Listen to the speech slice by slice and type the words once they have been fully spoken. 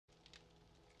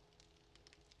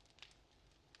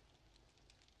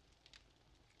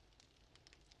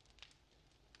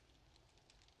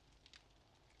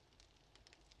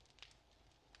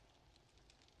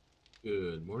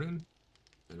Good morning,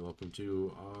 and welcome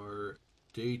to our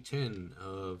day 10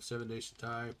 of 7 Days to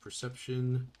Die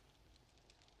Perception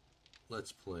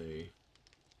Let's Play.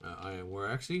 I am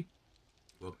Warraxi.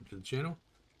 Welcome to the channel.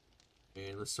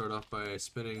 And let's start off by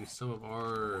spending some of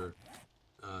our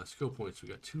skill points. We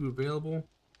got 2 available.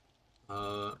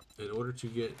 In order to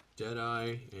get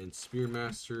Deadeye and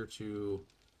Spearmaster to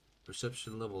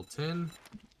Perception level 10,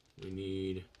 we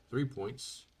need 3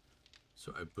 points.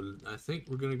 So I think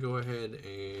we're going to go ahead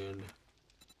and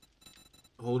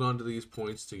hold on to these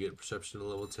points to get Perception to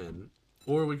level 10.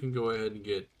 Or we can go ahead and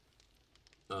get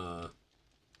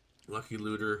Lucky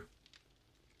Looter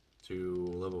to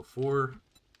level 4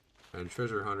 and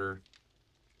Treasure Hunter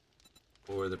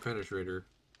or the Penetrator,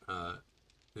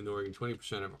 ignoring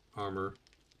 20% of armor,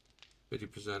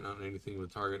 50% on anything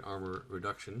with target armor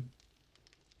reduction.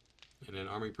 And then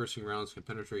army piercing rounds can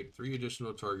penetrate 3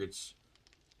 additional targets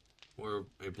or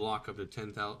a block up to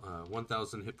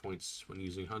 1,000 hit points when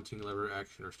using hunting, lever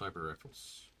action, or sniper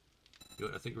rifles.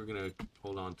 I think we're going to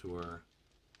hold on to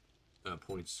our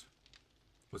points.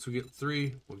 Once we get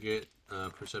 3, we'll get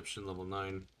Perception level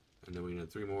 9, and then we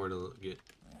need 3 more to get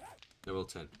level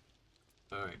 10.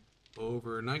 Alright,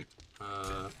 overnight,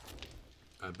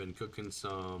 I've been cooking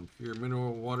some pure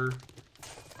mineral water.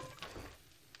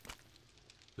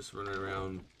 Just running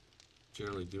around,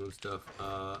 generally doing stuff.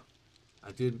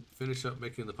 I did finish up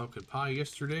making the pumpkin pie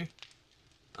yesterday.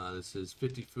 This is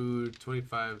 50 food,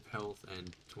 25 health,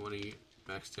 and 20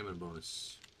 max stamina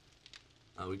bonus.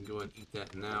 We can go ahead and eat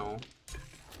that now.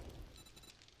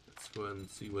 Let's go ahead and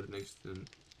see what it makes.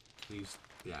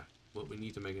 What we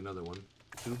need to make another one.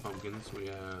 2 pumpkins. We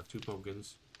have 2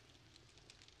 pumpkins.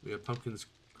 We have pumpkins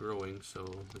growing,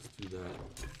 so let's do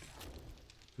that.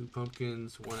 2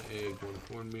 pumpkins, 1 egg, 1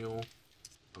 cornmeal.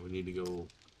 We need to go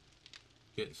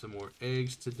get some more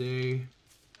eggs today.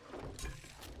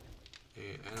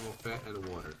 And animal fat and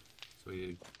water. So we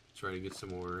need to try to get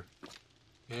some more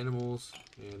animals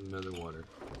and another water.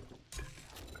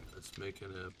 Right, let's make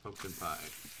a pumpkin pie.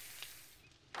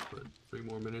 Put 3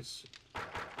 more minutes.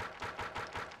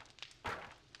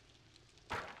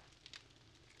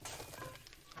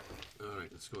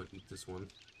 Alright, let's go and eat this one.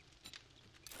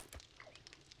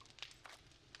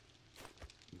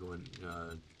 Go and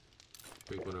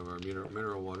drink one of our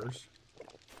mineral waters.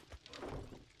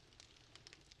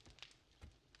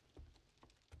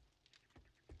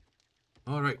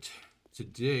 Alright,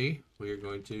 today we are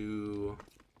going to,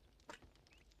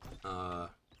 I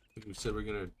think we said we're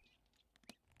going to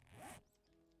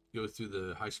go through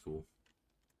the high school.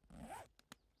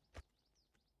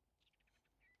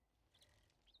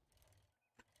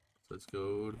 So let's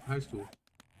go to high school.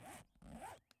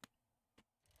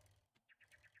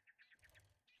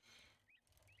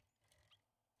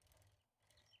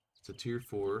 It's a tier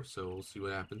 4, so we'll see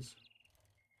what happens.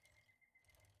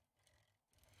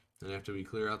 And after we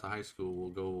clear out the high school, we'll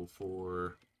go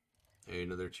for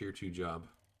another tier 2 job.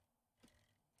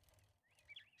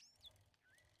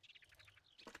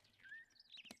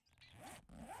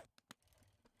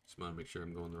 Just want to make sure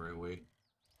I'm going the right way.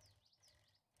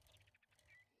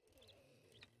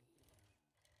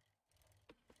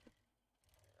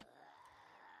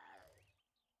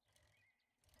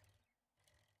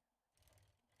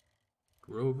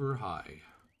 Grover High.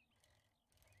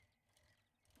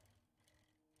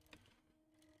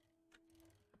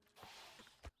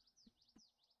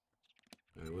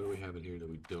 Alright, what do we have in here that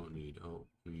we don't need? Oh,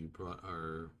 we brought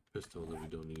our pistol that we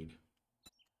don't need.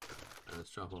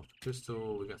 Let's drop off the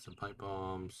pistol. We got some pipe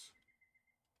bombs.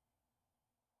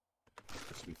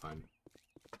 That should be fine.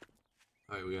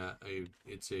 Alright, we got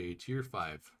it's a tier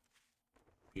 5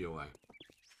 POI.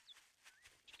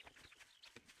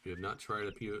 We have not tried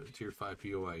a tier 5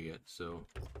 POI yet, so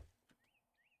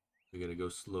we gotta go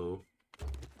slow.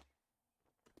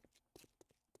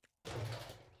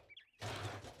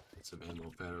 Get some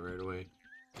animal fat right away.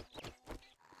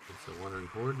 It's a wandering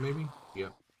horde, maybe?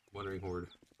 Yep, wandering horde.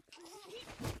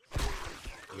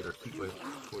 Get our feet wet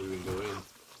before we even go in.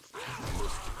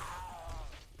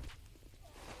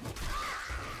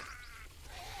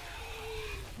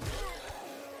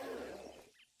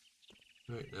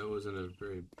 Alright, that wasn't a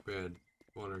very bad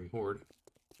wandering horde.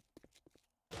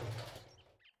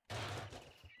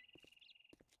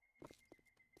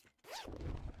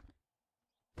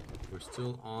 We're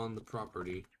still on the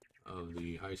property of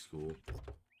the high school.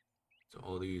 So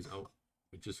all these, oh,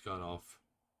 we just got off.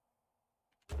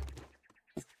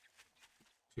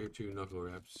 Tier 2 knuckle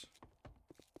wraps.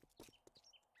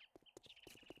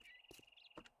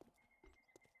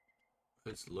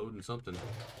 It's loading something.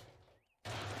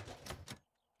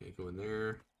 Can't go in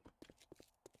there.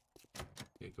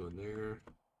 Can't go in there.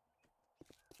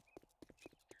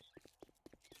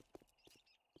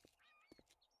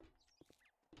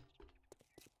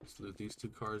 Let's loot these 2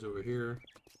 cars over here.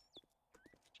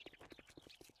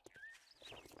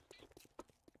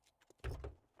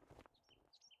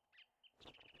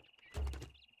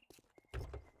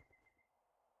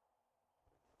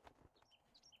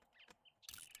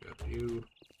 Grab you.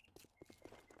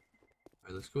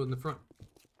 Alright, let's go in the front.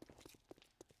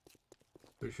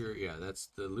 Pretty sure, yeah, that's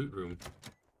the loot room.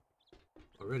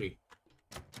 Already.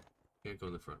 Can't go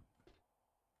in the front.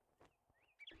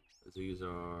 These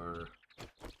are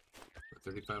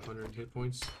 3,500 hit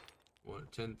points.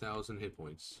 10,000 hit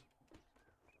points.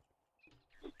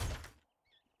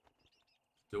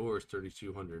 Door is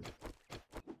 3,200.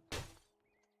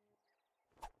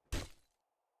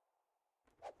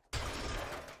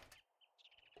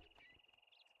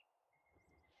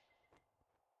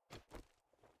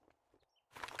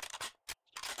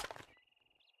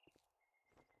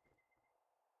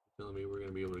 Telling me we're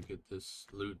gonna be able to get this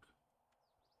loot.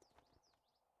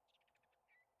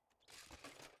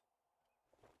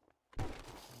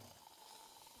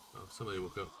 Oh, somebody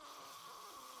woke up.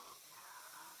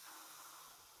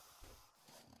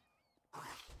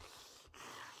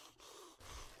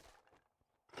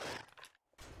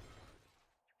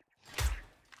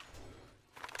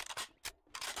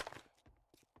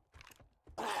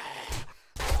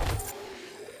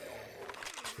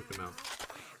 Took him out.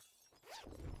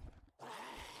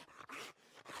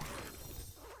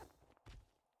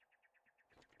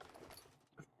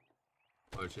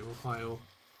 Large ammo pile.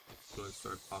 Go and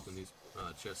start popping these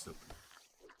chests open.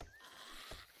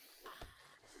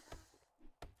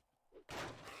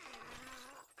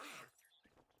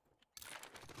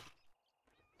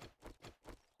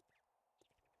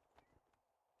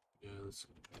 Yeah, let's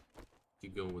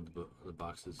keep going with the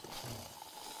boxes.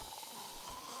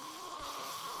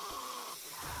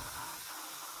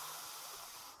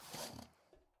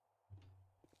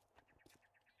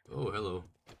 Oh, hello.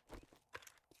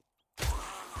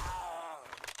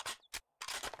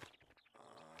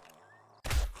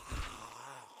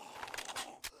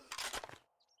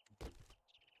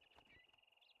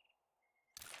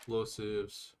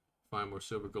 Explosives. Find more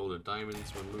silver, gold, and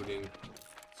diamonds when looting.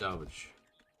 Salvage.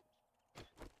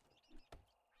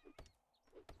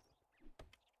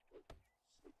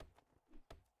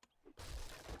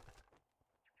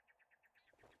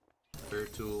 Fair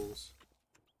tools.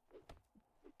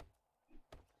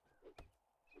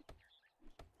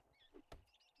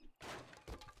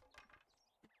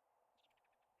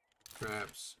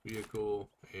 Traps, vehicle,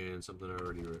 and something I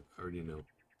already know.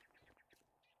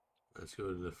 Let's go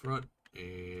to the front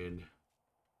and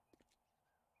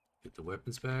get the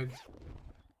weapons bag.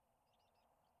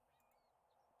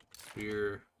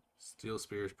 Spear, steel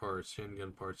spears parts,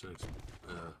 handgun parts, and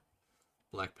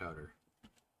black powder.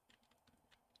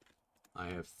 I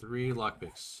have 3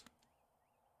 lockpicks.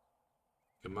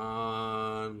 Come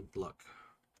on, luck.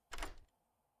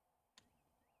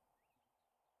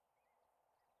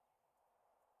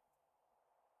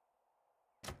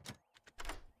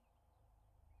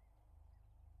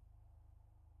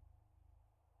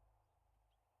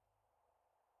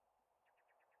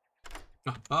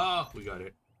 Ah, we got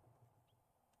it.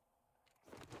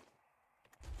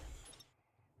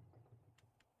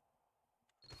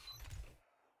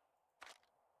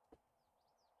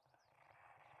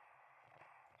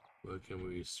 What can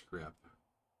we scrap?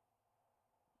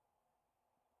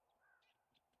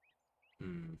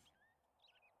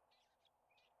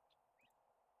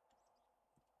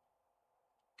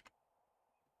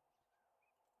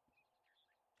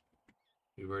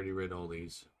 We've already read all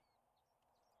these.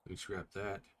 We scrap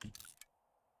that.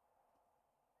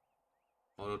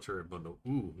 Auto turret bundle.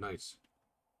 Ooh, nice.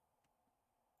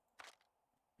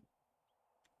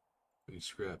 We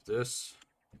scrap this.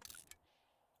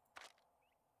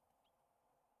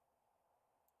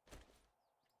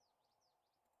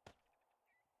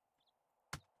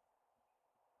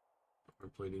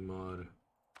 Armor plating mod.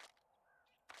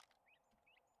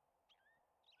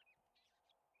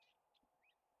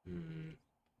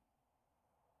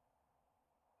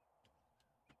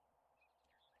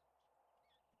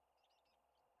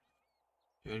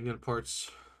 Handgun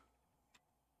parts.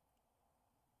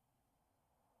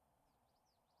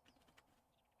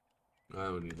 I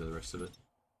don't need the rest of it.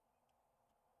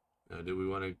 Now, do we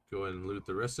want to go ahead and loot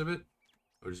the rest of it?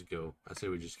 Or just go? I say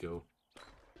we just go.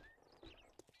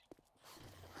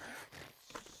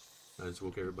 I just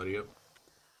woke everybody up.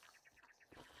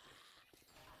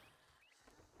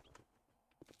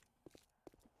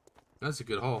 That's a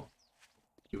good haul.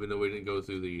 Even though we didn't go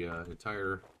through the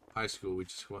entire high school, we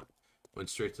just went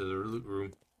straight to the loot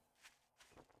room.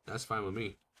 That's fine with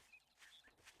me.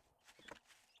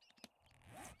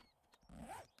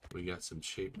 We got some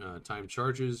time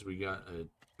charges. We got a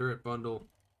turret bundle,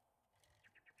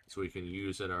 so we can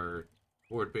use at our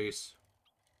board base.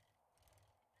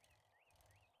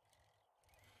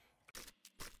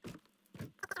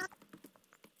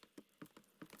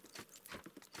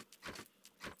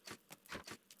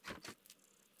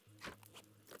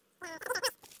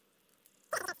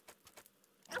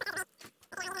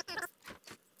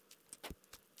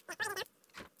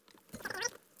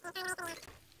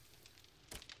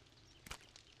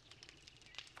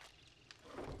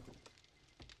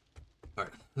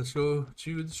 Alright, let's go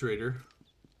to the trader.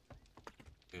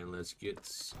 And let's get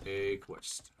a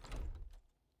quest.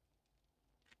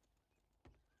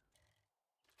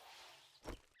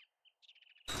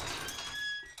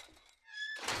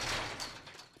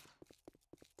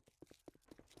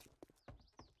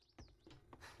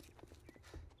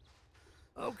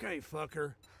 Okay,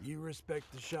 fucker. You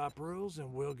respect the shop rules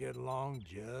and we'll get along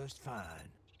just fine.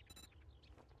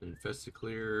 Infested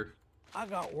clear. I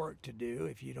got work to do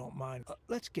if you don't mind.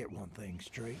 Let's get one thing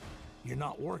straight. You're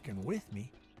not working with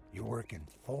me. You're working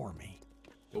for me.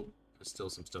 Oh, there's still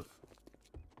some stuff.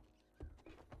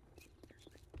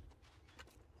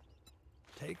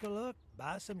 Take a look,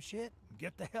 buy some shit, and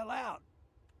get the hell out.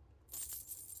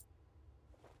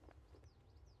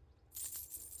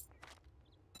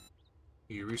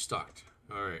 You restocked.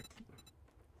 Alright.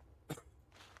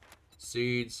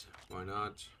 Seeds, why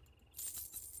not?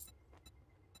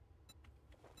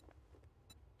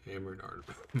 Hammered art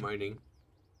mining.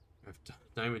 I have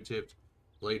diamond tipped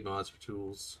blade mods for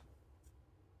tools.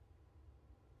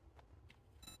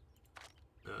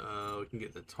 We can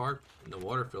get the tarp and the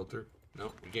water filter.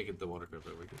 No, we can't get the water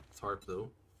filter. We get the tarp though.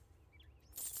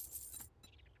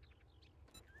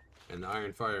 And the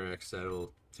iron fire axe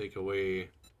that'll take away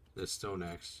the stone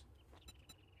axe.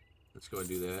 Let's go and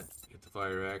do that. Get the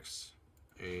fire axe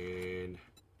and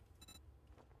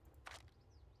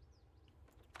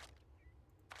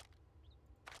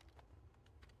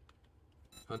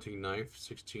hunting knife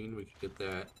 16. We can get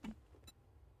that.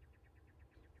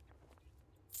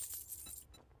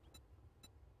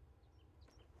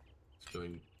 Let's go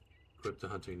and equip the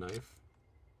hunting knife.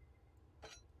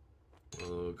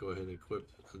 We'll go ahead and equip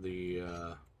the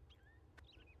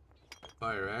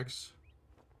fire axe.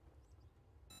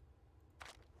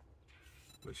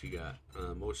 What you got?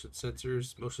 Motion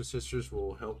sensors. Motion sensors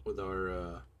will help with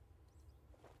our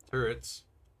turrets.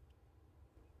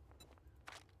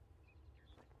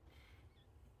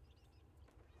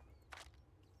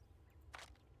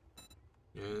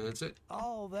 And that's it.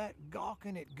 All that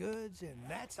gawking at goods and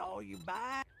that's all you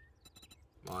buy?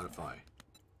 Modify.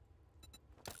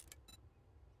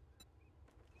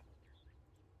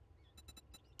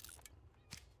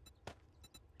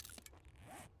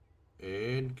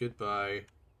 And goodbye,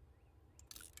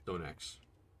 stone axe.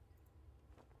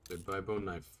 Goodbye, bone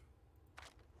knife.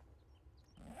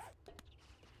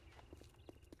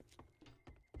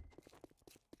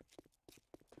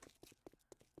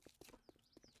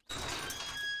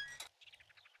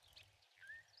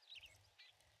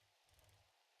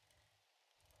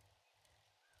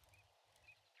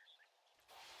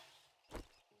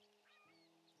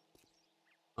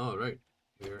 All right,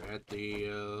 we're at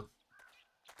the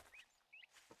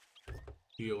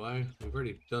POI. We've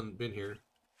already been here,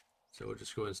 so we'll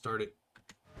just go ahead and start it.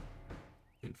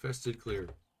 Infested clear.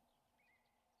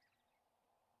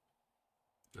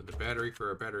 Another battery for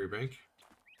our battery bank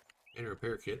and a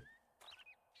repair kit.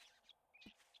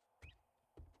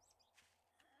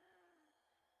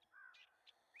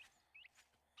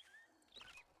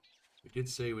 We did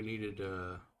say we needed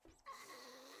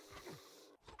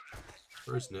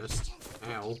bird's nest.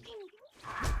 Ow.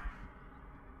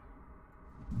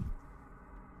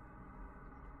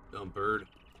 Dumb bird.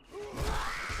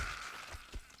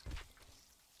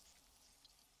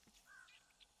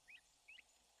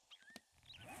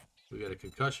 We got a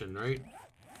concussion, right?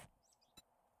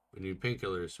 We need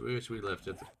painkillers, which we left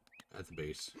at the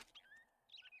base.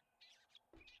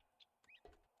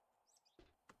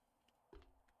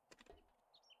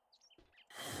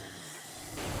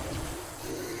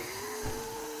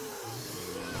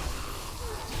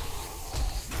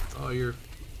 Oh, you're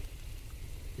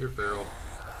feral.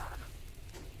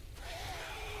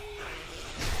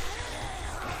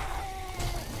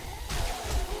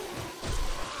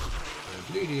 I'm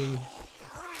bleeding.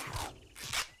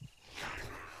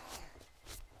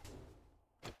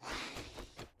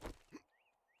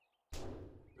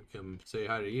 I come say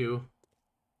hi to you.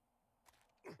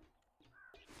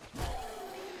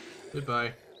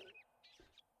 Goodbye.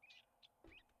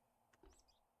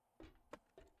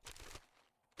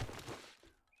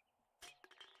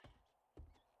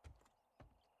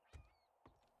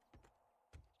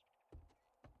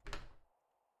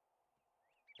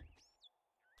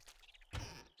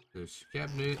 There's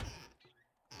cabinet.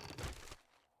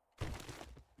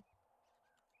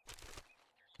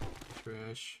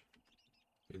 Trash.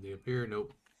 Anything up here?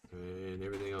 Nope. And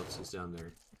everything else is down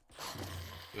there.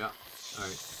 Yeah.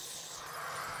 Alright.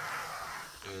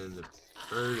 And the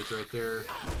bird is right there.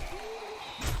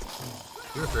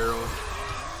 You're feral.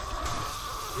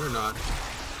 You're not.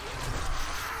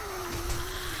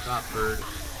 Stop, bird.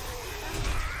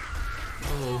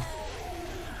 Oh.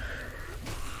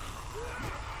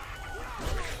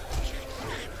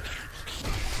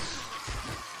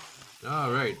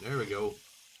 Alright, there we go.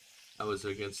 I was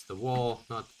against the wall,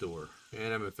 not the door.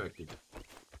 And I'm infected.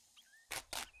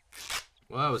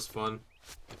 Well, that was fun.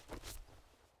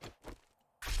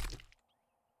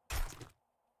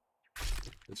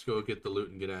 Let's go get the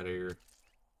loot and get out of here.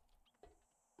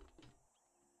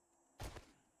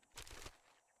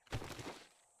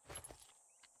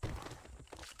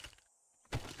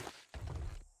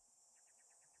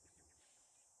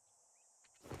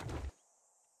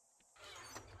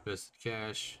 Best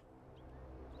cash.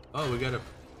 Oh, we got a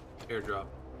airdrop.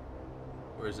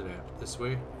 Where is it at? This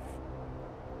way?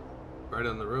 Right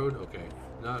on the road? Okay.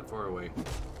 Not far away.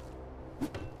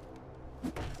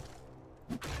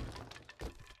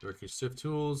 Working stiff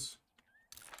tools,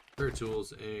 repair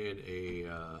tools, and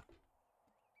a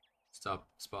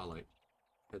spotlight.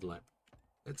 Headlamp.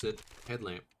 That's it.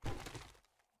 Headlamp.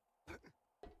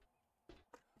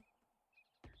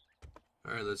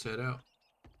 Alright, let's head out.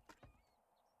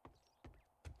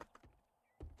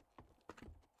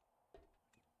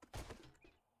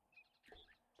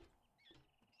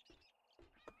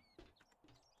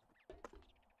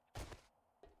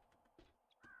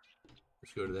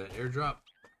 Let's go to that airdrop,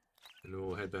 and then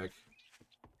we'll head back.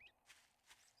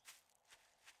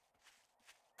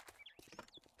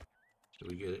 Did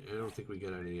we get? I don't think we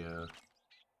got any.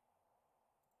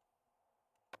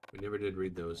 We never did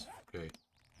read those. Okay,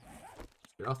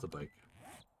 let's get off the bike.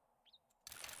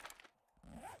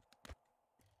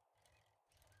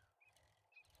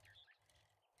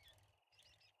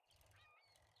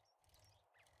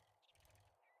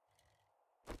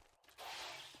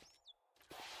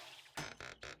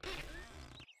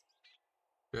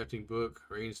 Crafting book,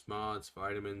 ranged mods,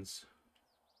 vitamins,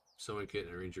 sewing kit,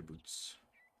 and ranger boots.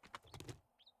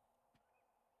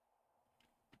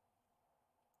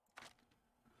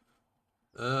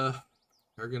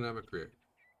 Ergonomic rear.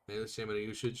 Daily stamina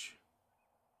usage.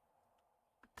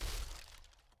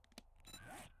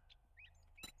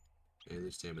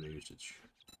 Daily stamina usage.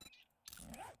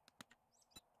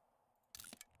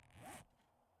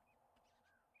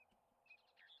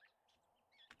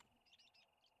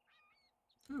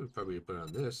 We probably put it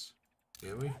on this,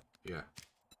 can we? Yeah.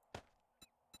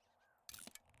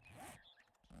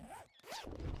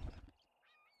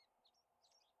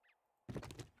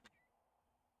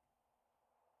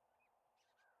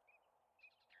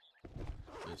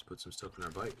 Let's put some stuff in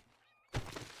our bike.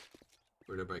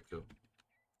 Where'd our bike go?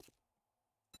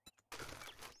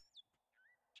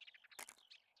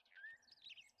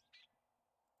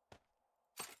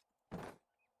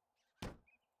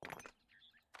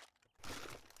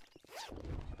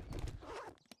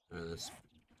 Alright, let's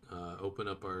open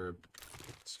up our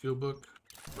skill book,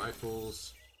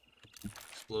 rifles,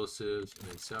 explosives,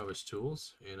 and salvage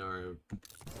tools, and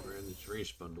we're in the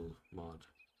range bundle mod.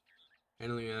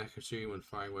 Handling and accuracy when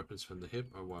firing weapons from the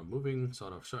hip or while moving,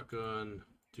 sawed-off shotgun,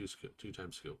 two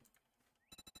times scope.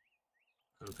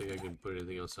 I don't think I can put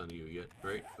anything else on you yet,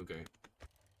 right? Okay.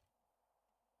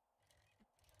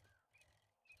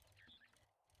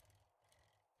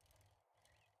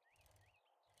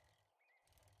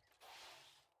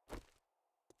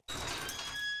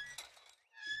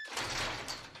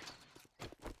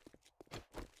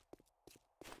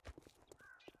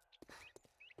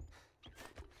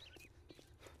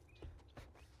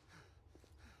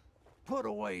 Put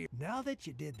away. Now that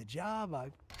you did the job,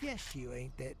 I guess you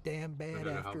ain't that damn bad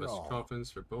after all.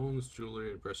 Coffins for bones,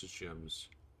 jewelry, and precious gems.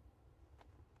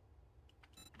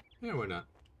 Yeah, why not?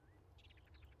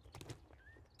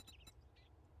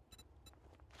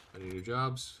 Any new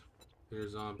jobs?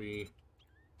 Here's zombie.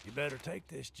 You better take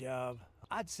this job.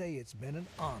 I'd say it's been an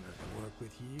honor to work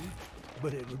with you,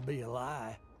 but it would be a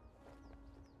lie.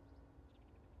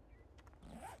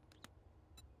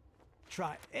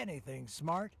 Try anything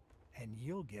smart, and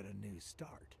you'll get a new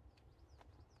start.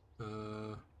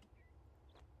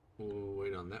 We'll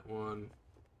wait on that one.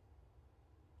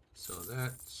 Sell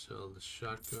that. Sell the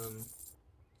shotgun.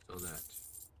 Sell that.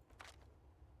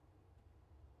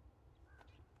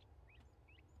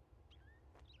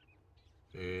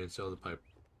 And sell the pipe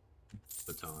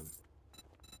baton.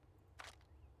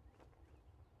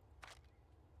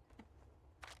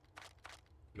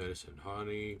 Medicine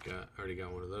honey, already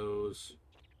got one of those.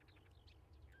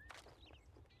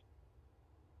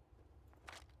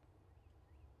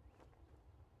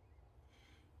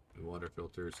 And water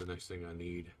filter is the next thing I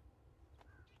need.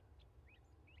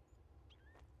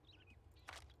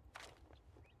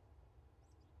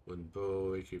 One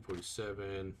bow,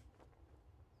 AK-47.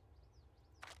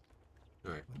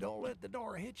 Alright. Don't let the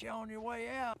door hit you on your way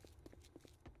out.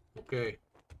 Okay.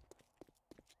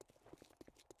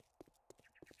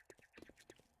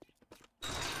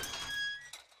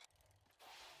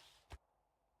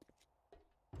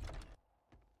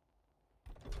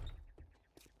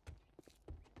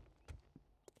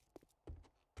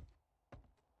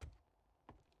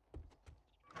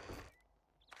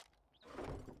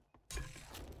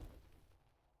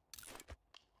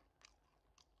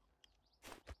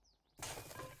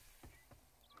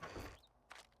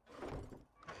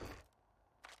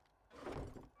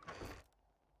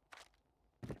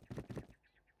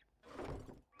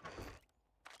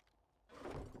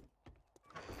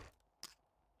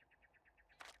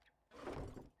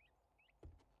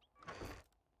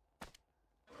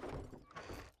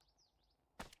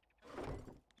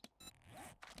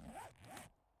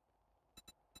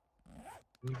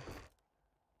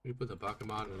 We put the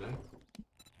Pokemon in it.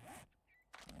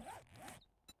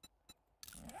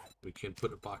 We can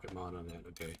put a Pokemon on that,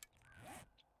 okay.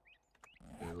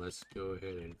 And let's go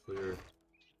ahead and clear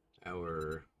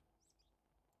our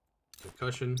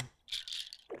concussion.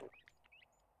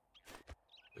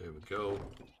 There we go.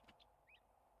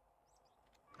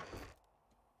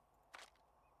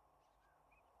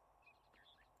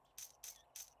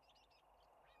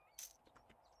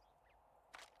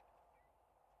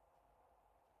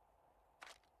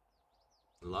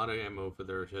 A lot of ammo for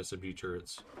their SMG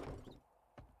turrets.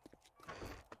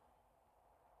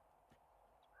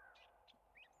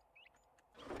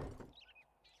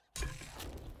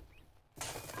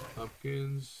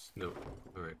 Pumpkins? Nope.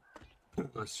 Alright.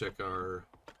 Let's check our...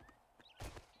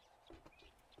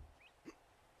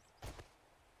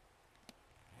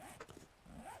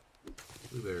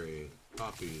 Blueberry.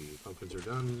 Coffee. Pumpkins are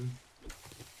done.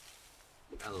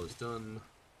 Aloe's done.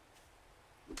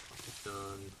 Coffee's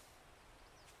done.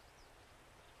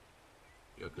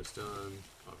 Yucca's done.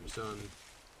 Coffee's done.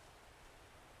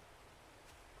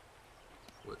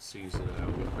 What season I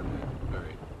will get from that?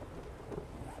 Alright.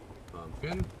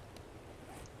 Pumpkin.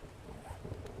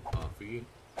 Coffee.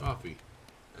 Coffee.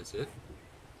 That's it.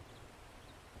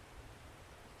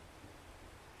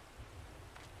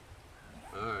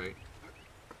 Alright.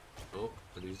 Oh,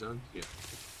 are these done? Yeah.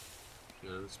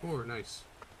 Another spore. Nice.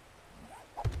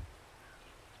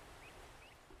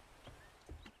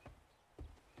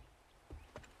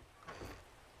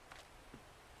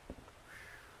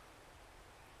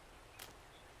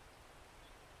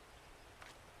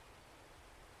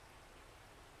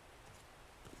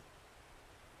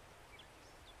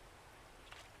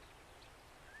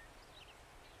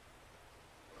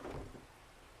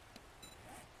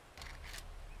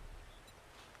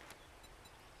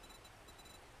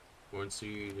 Corn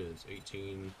seed is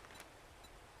 18.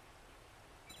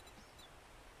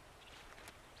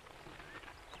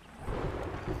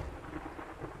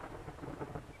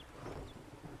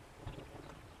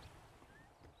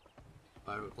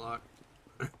 $5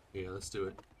 Yeah, let's do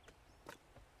it.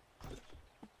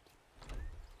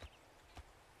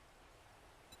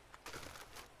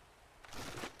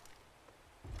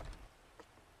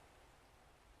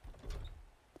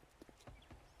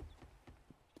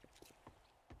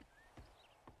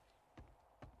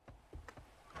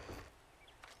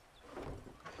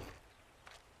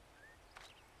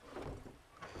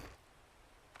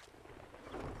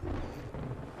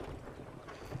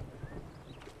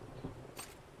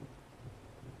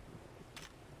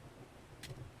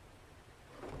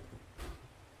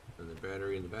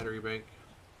 Battery in the battery bank.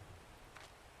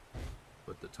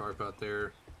 Put the tarp out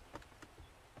there.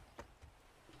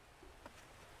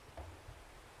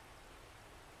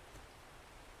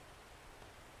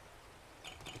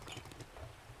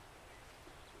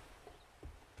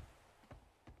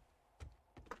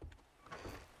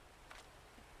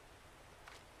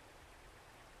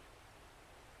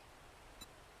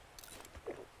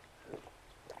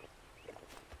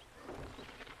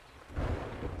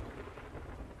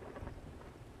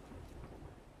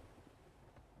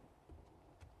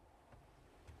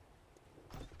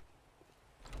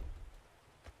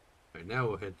 Now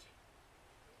we'll head.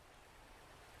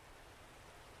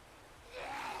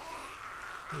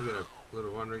 We got a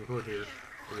little wandering horde here.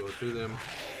 We'll go through them.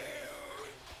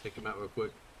 Take them out real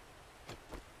quick.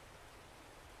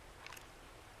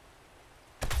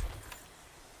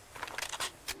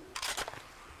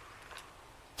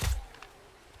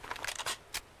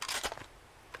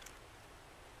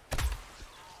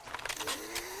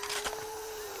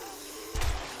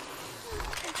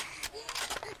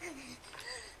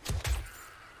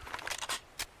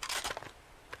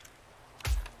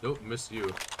 Nope, missed you.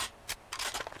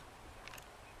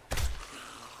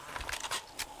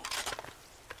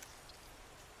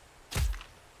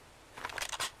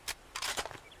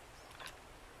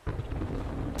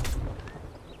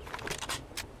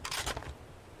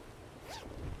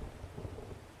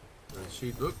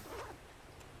 Shoot, look.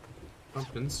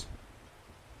 Pumpkins.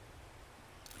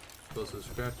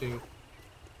 Closest crafting.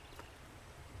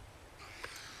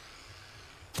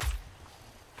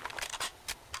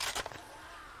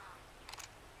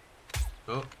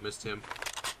 Oh, missed him.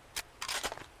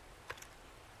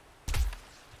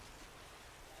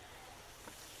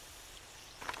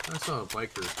 I saw a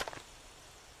biker.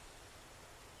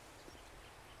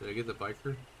 Did I get the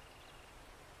biker?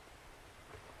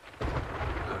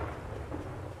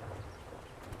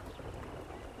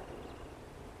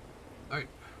 Alright,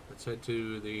 let's head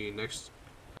to the next.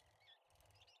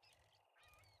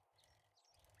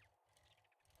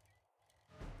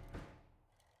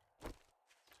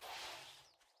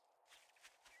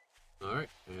 Alright,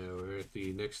 and we're at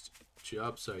the next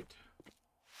job site.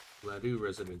 Ladue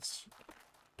residence.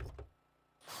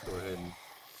 Go ahead and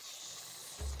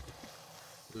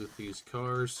loot these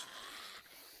cars.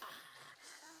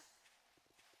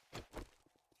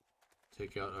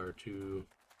 Take out our 2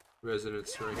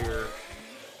 residents right here.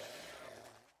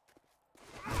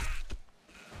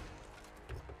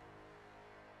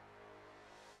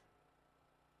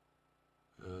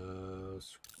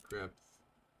 Scrap.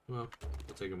 Well,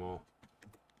 we'll take them all.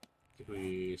 If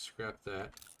we scrap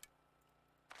that.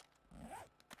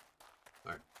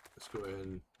 Alright, let's go ahead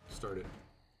and start it.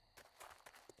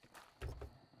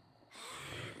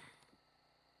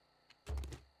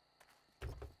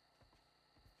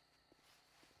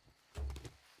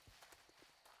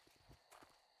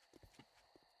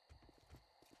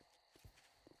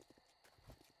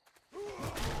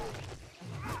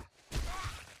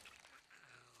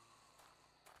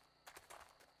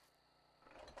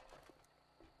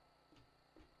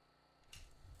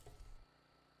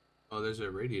 Oh, there's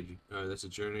a radiator. That's a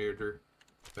generator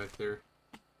back there.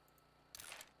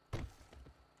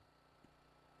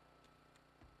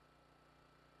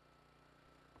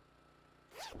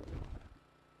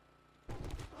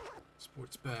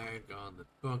 Sports bag on the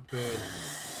bunk bed.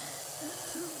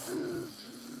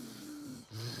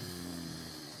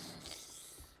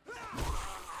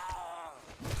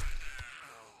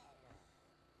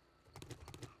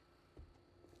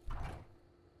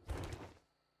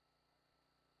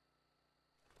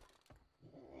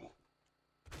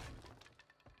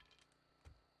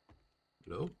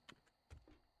 Hello?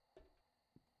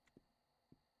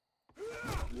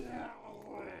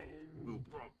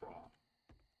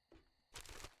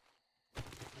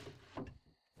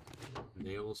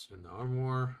 Nails in the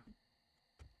armoire.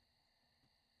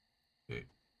 Okay.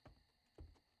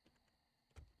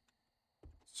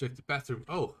 Let's check the bathroom.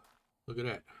 Oh, look at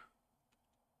that.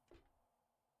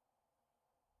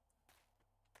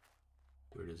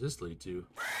 Where does this lead to?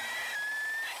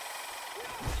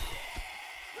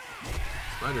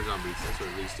 Spider zombies, that's what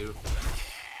it leads to.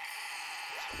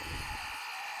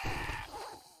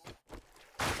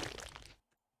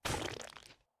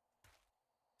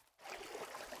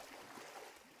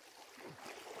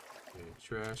 Okay,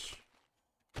 trash.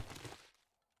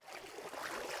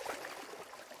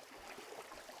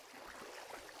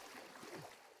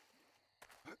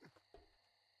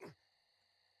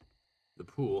 The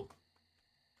pool.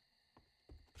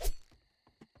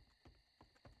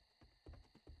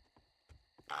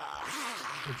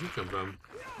 Where'd you come from?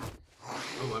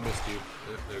 Oh, I missed you.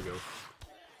 There we go.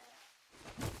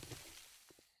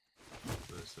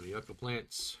 Some yucca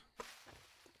plants.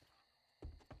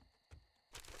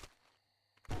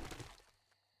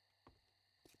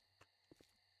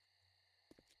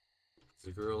 Is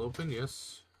the grill open?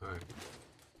 Yes. Alright.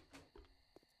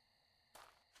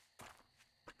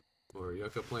 More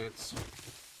yucca plants.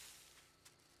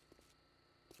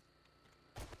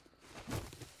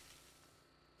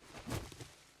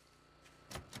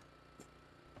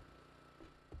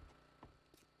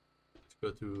 Go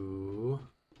through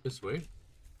this way.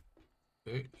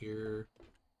 Okay, you're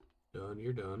done,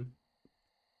 you're done.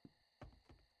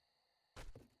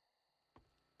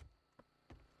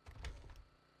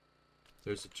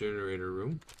 There's a generator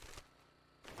room.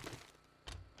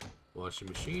 Washing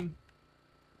machine.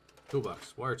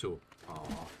 Toolbox, wire tool.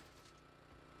 Aww.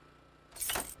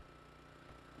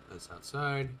 That's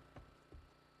outside.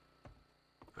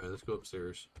 Alright, let's go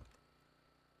upstairs.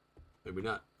 Maybe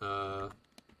not.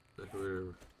 Like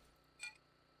we're...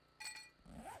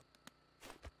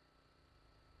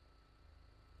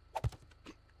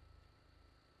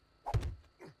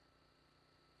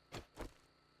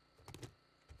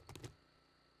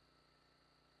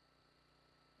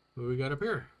 What we got up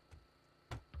here?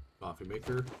 Coffee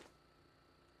maker.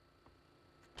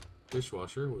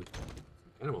 Dishwasher with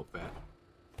animal fat.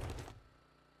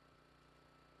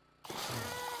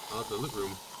 Oh, the loot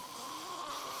room.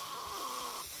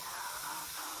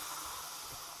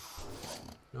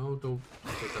 No, don't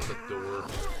take out the door.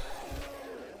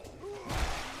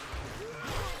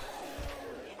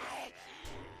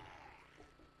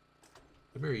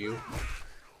 Come here, you.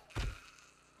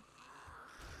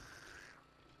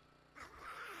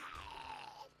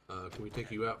 Can we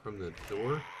take you out from the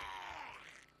door?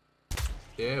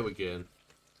 Yeah, we can.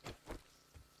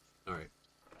 Alright.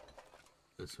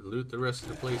 Let's loot the rest of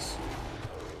the place.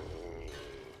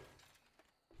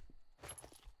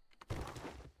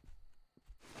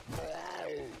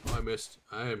 Oh, I missed.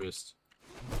 I missed.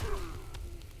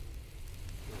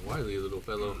 Wily little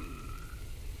fellow.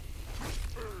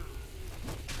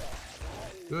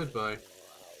 Goodbye.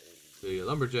 The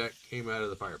lumberjack came out of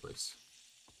the fireplace.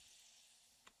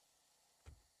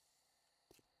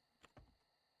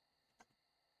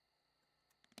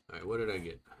 Alright, what did I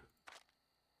get?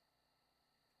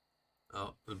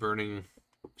 Oh, the burning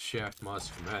shaft mod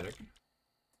schematic.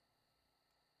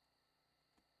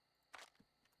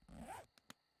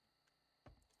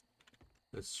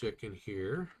 Let's check in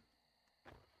here.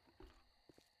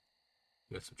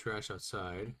 Got some trash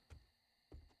outside.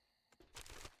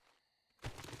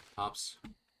 Hops.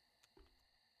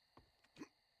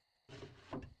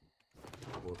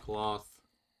 More cloth.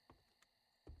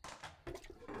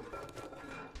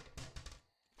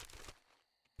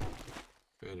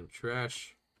 Random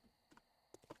trash.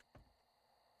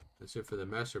 That's it for the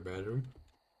master bedroom.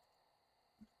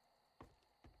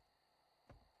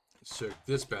 Let's check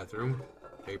this bathroom.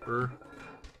 Paper.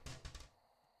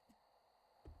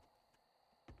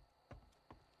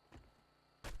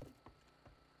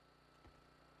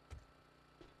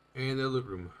 And the loot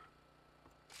room.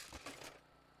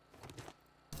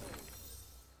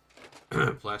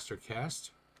 Plaster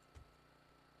cast.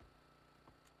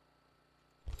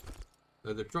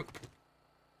 Leather trunk.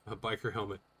 A biker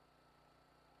helmet.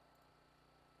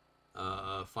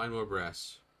 Find more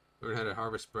brass. Learn how to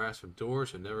harvest brass from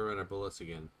doors and never run out of bullets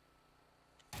again.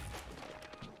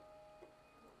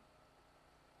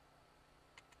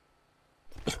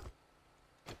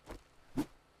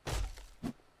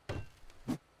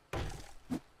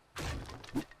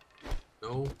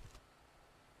 No.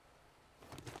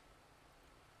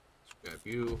 Let's grab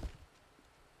you.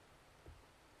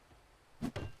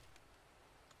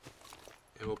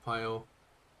 Ammo pile.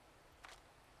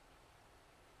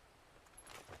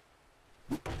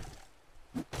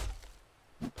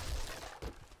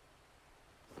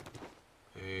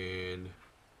 And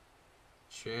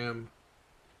sham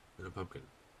and a pumpkin.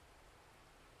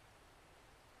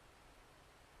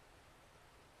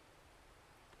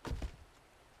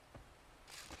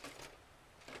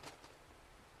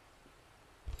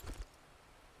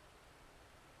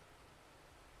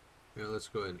 Yeah, let's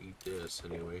go ahead and eat this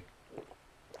anyway.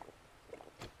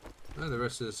 The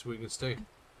rest of this we can stay.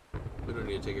 We don't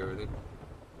need to take everything.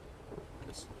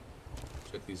 Let's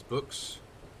check these books.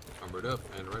 Armored up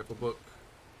and a rifle book.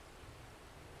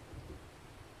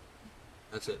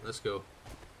 That's it. Let's go.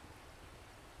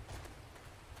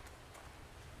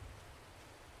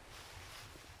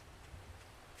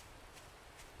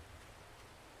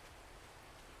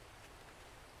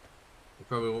 We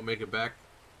probably won't make it back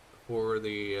before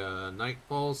the night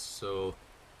falls, so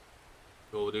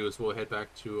what we'll do is we'll head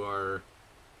back to our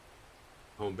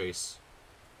home base.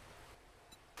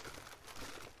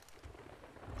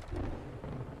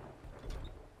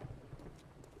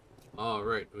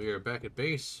 Alright, we are back at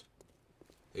base.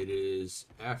 It is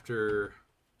after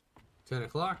 10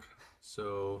 o'clock,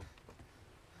 so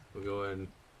we'll go ahead and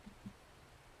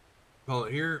call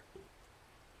it here.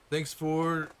 Thanks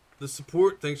for the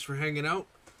support. Thanks for hanging out.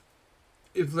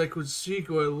 If you like what you see,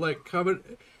 go ahead and like,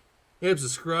 comment, and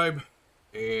subscribe.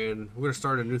 And we're going to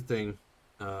start a new thing.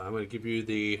 I'm going to give you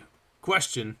the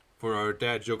question for our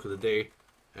dad joke of the day,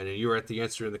 and then you're at the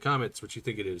answer in the comments what you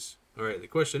think it is. Alright, the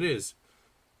question is,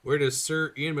 where does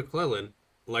Sir Ian McClellan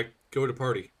like go to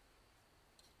party?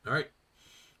 Alright,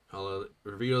 I'll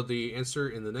reveal the answer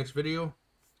in the next video.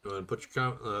 Go ahead and put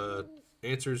your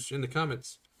answers in the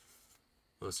comments.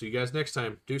 I'll see you guys next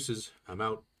time. Deuces, I'm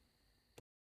out.